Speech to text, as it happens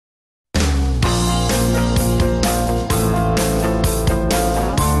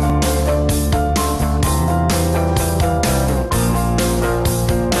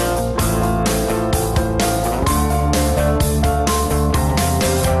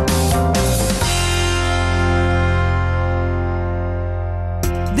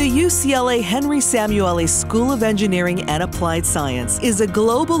UCLA Henry Samueli School of Engineering and Applied Science is a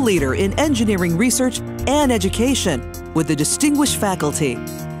global leader in engineering research and education with a distinguished faculty,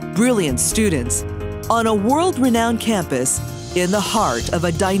 brilliant students, on a world-renowned campus in the heart of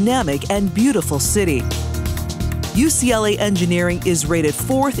a dynamic and beautiful city. UCLA Engineering is rated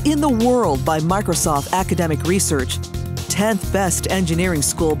 4th in the world by Microsoft Academic Research, 10th best engineering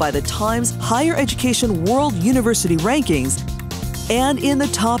school by the Times Higher Education World University Rankings, and in the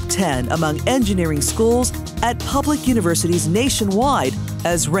top 10 among engineering schools at public universities nationwide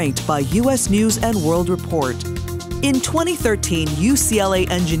as ranked by U.S. News & World Report. In 2013, UCLA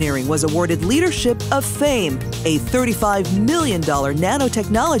Engineering was awarded Leadership of Fame, a $35 million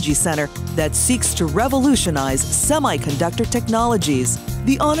nanotechnology center that seeks to revolutionize semiconductor technologies.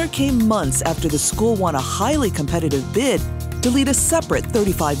 The honor came months after the school won a highly competitive bid to lead a separate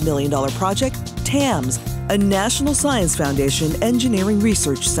 $35 million project, TAMS, a National Science Foundation Engineering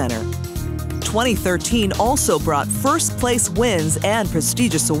Research Center. 2013 also brought first-place wins and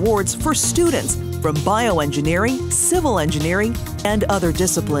prestigious awards for students from bioengineering, civil engineering, and other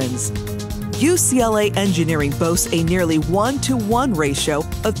disciplines. UCLA Engineering boasts a nearly 1-to-1 ratio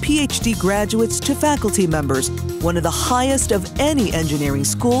of PhD graduates to faculty members, one of the highest of any engineering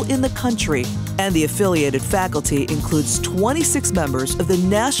school in the country. And the affiliated faculty includes 26 members of the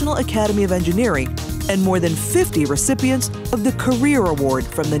National Academy of Engineering and more than 50 recipients of the Career Award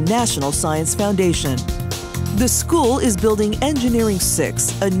from the National Science Foundation. The school is building Engineering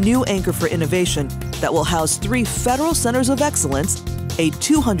 6, a new anchor for innovation that will house 3 federal centers of excellence, a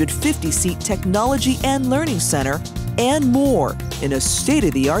 250-seat technology and learning center, and more in a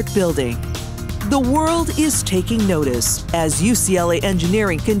state-of-the-art building. The world is taking notice as UCLA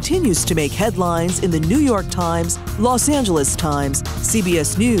Engineering continues to make headlines in the New York Times, Los Angeles Times,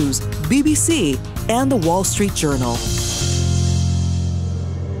 CBS News, BBC, and the Wall Street Journal.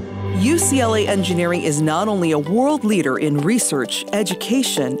 UCLA Engineering is not only a world leader in research,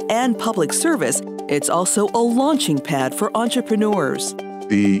 education, and public service, it's also a launching pad for entrepreneurs.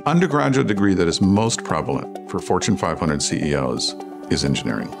 The undergraduate degree that is most prevalent for Fortune 500 CEOs is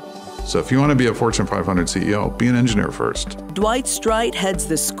engineering. So if you want to be a Fortune 500 CEO, be an engineer first. Dwight Strite heads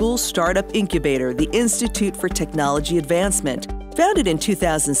the school's startup incubator, the Institute for Technology Advancement. Founded in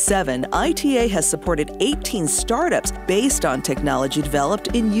 2007, ITA has supported 18 startups based on technology developed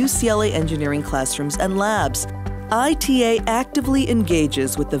in UCLA engineering classrooms and labs. ITA actively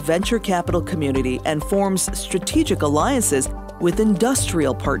engages with the venture capital community and forms strategic alliances with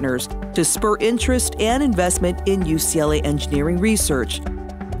industrial partners to spur interest and investment in UCLA engineering research.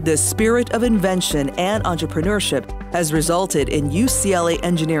 The spirit of invention and entrepreneurship has resulted in UCLA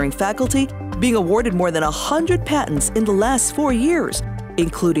engineering faculty being awarded more than 100 patents in the last 4 years,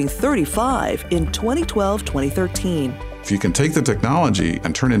 including 35 in 2012-2013. If you can take the technology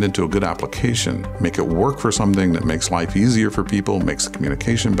and turn it into a good application, make it work for something that makes life easier for people, makes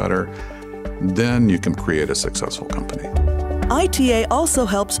communication better, then you can create a successful company. ITA also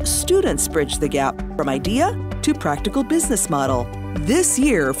helps students bridge the gap from idea to practical business model. This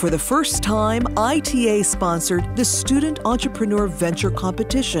year, for the first time, ITA sponsored the Student Entrepreneur Venture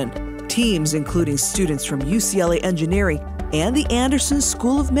Competition. Teams including students from UCLA Engineering and the Anderson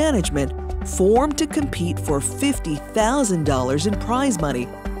School of Management formed to compete for $50,000 in prize money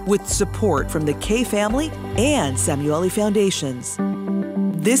with support from the K Family and Samueli Foundations.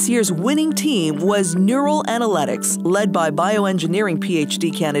 This year's winning team was Neural Analytics, led by bioengineering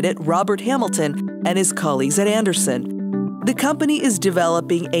PhD candidate Robert Hamilton and his colleagues at Anderson. The company is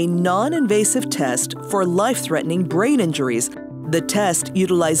developing a non-invasive test for life-threatening brain injuries. The test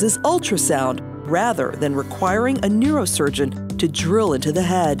utilizes ultrasound rather than requiring a neurosurgeon to drill into the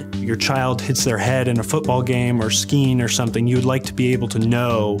head. Your child hits their head in a football game or skiing or something, you'd like to be able to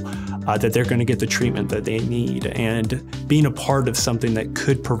know that they're going to get the treatment that they need. And being a part of something that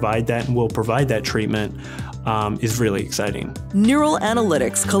could provide that and will provide that treatment is really exciting. Neural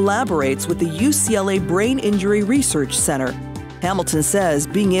Analytics collaborates with the UCLA Brain Injury Research Center. Hamilton says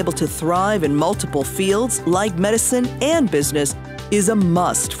being able to thrive in multiple fields like medicine and business is a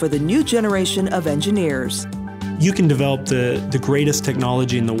must for the new generation of engineers. You can develop the greatest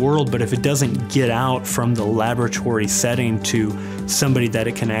technology in the world, but if it doesn't get out from the laboratory setting to somebody that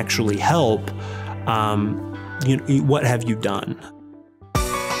it can actually help, what have you done?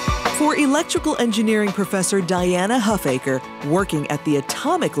 For electrical engineering professor Diana Huffaker, working at the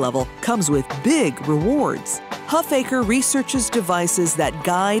atomic level comes with big rewards. Huffaker researches devices that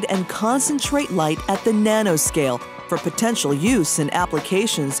guide and concentrate light at the nanoscale for potential use in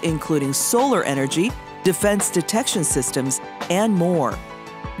applications including solar energy, defense detection systems, and more.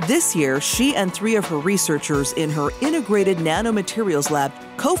 This year, she and 3 of her researchers in her Integrated Nanomaterials Lab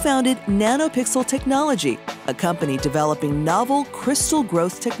co-founded Nanopixel Technology, a company developing novel crystal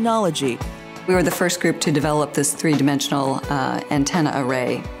growth technology. We were the first group to develop this 3-dimensional antenna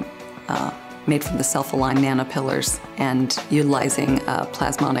array made from the self-aligned nanopillars and utilizing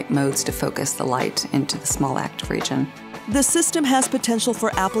plasmonic modes to focus the light into the small active region. The system has potential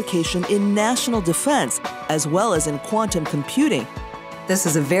for application in national defense as well as in quantum computing. This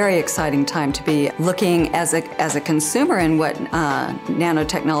is a very exciting time to be looking as a consumer in what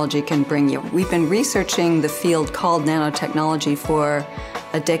nanotechnology can bring you. We've been researching the field called nanotechnology for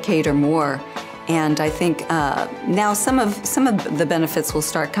a decade or more, and I think now some of the benefits will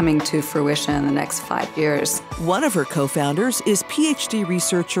start coming to fruition in the next 5 years. One of her co-founders is PhD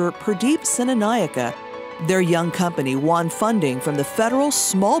researcher Pradeep Senanayake. Their young company won funding from the Federal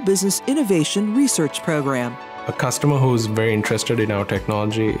Small Business Innovation Research Program. A customer who's very interested in our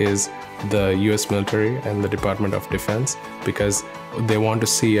technology is the US military and the Department of Defense, because they want to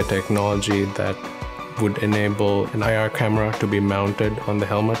see a technology that would enable an IR camera to be mounted on the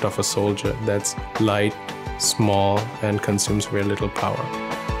helmet of a soldier that's light, small, and consumes very little power.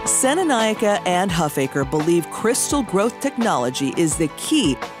 Senanayake and Huffaker believe crystal growth technology is the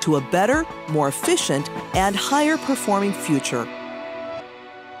key to a better, more efficient, and higher performing future.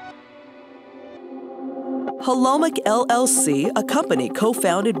 Holomic LLC, a company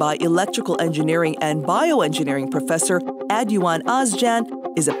co-founded by electrical engineering and bioengineering professor Adyuan Ozcan,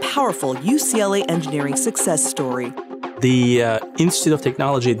 is a powerful UCLA engineering success story. The Institute of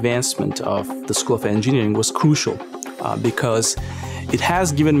Technology Advancement of the School of Engineering was crucial because it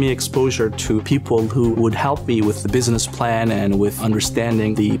has given me exposure to people who would help me with the business plan and with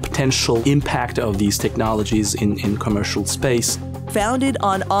understanding the potential impact of these technologies in commercial space. Founded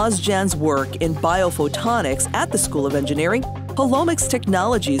on Ozcan's work in biophotonics at the School of Engineering, Holomic's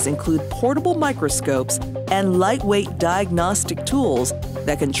technologies include portable microscopes and lightweight diagnostic tools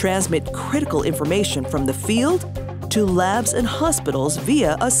that can transmit critical information from the field to labs and hospitals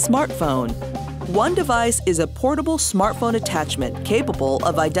via a smartphone. One device is a portable smartphone attachment capable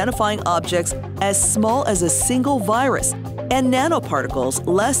of identifying objects as small as a single virus and nanoparticles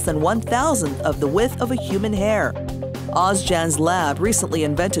less than 1,000th of the width of a human hair. Ozcan's lab recently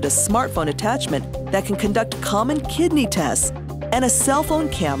invented a smartphone attachment that can conduct common kidney tests and a cell phone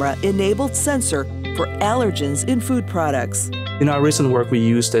camera-enabled sensor for allergens in food products. In our recent work, we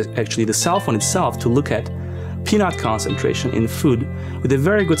used actually the cell phone itself to look at peanut concentration in food with a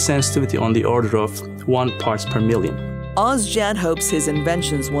very good sensitivity on the order of 1 parts per million. Ozcan hopes his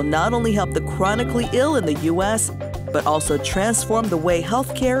inventions will not only help the chronically ill in the U.S., but also transform the way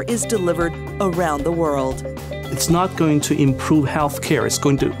healthcare is delivered around the world. It's not going to improve healthcare, it's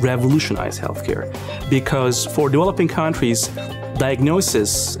going to revolutionize healthcare, because for developing countries,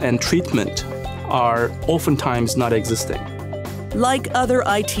 diagnosis and treatment are oftentimes not existing. Like other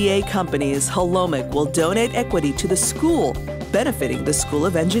ITA companies, Holomic will donate equity to the school, benefiting the School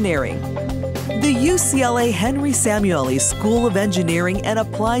of Engineering. The UCLA Henry Samueli School of Engineering and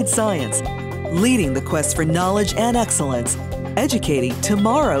Applied Science, leading the quest for knowledge and excellence, educating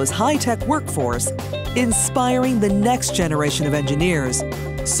tomorrow's high-tech workforce, inspiring the next generation of engineers,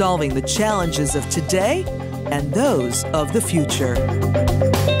 solving the challenges of today and those of the future.